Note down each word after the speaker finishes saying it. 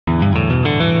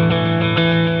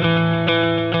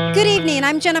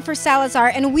Magazine. I'm Jennifer Salazar,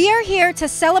 and we are here to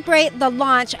celebrate the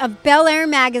launch of Bel-Air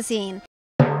Magazine.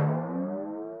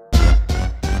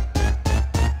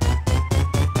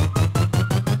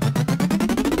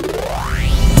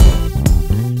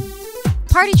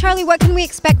 Party Charlie, what can we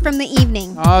expect from the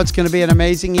evening? Oh, it's going to be an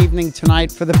amazing evening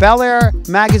tonight for the Bel-Air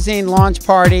Magazine launch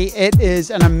party. It is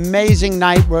an amazing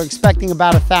night. We're expecting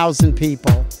about 1,000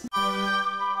 people.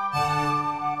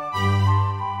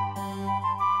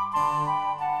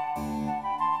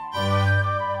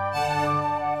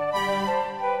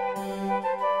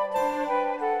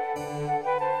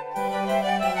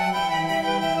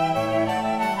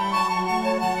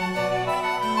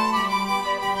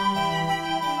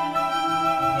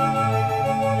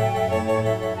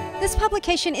 This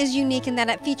publication is unique in that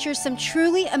it features some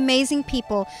truly amazing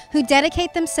people who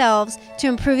dedicate themselves to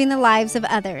improving the lives of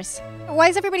others. Why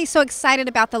is everybody so excited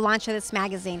about the launch of this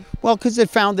magazine? Well, because it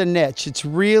found a niche. It's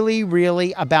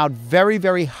really about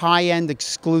very high-end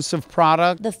exclusive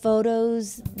product. The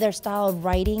photos, their style of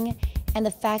writing, and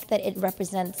the fact that it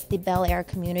represents the Bel-Air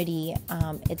community,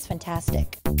 it's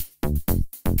fantastic.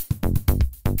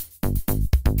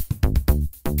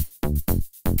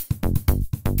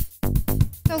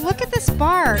 So look at this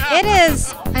bar. It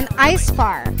is an ice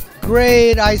bar.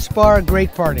 Great ice bar,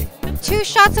 great party. 2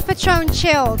 shots of Patron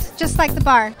chilled, just like the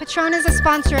bar. Patron is a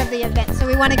sponsor of the event, so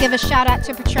we want to give a shout out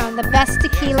to Patron, the best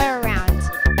tequila around.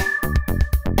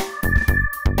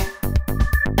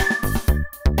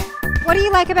 What do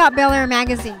you like about Bel-Air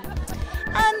Magazine?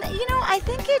 You know, I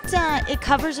think it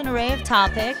covers an array of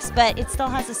topics, but it still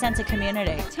has a sense of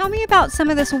community. Tell me about some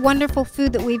of this wonderful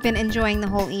food that we've been enjoying the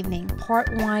whole evening. Port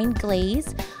wine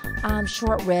glaze,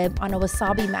 short rib on a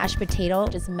wasabi mashed potato,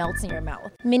 just melts in your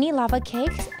mouth. Mini lava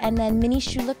cakes, and then mini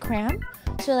choux crème,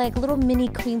 so like little mini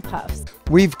cream puffs.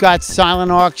 We've got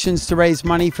silent auctions to raise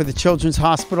money for the Children's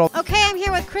Hospital. Okay, I'm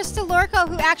here with Krista Lorco,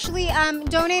 who actually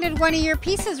donated one of your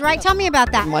pieces, right? Tell me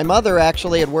about that. My mother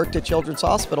actually had worked at Children's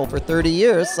Hospital for 30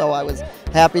 years, so I was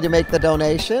happy to make the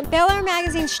donation. Bel-Air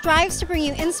Magazine strives to bring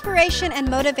you inspiration and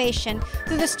motivation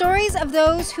through the stories of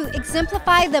those who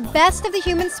exemplify the best of the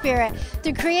human spirit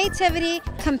through creativity,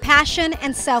 compassion,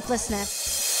 and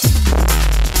selflessness.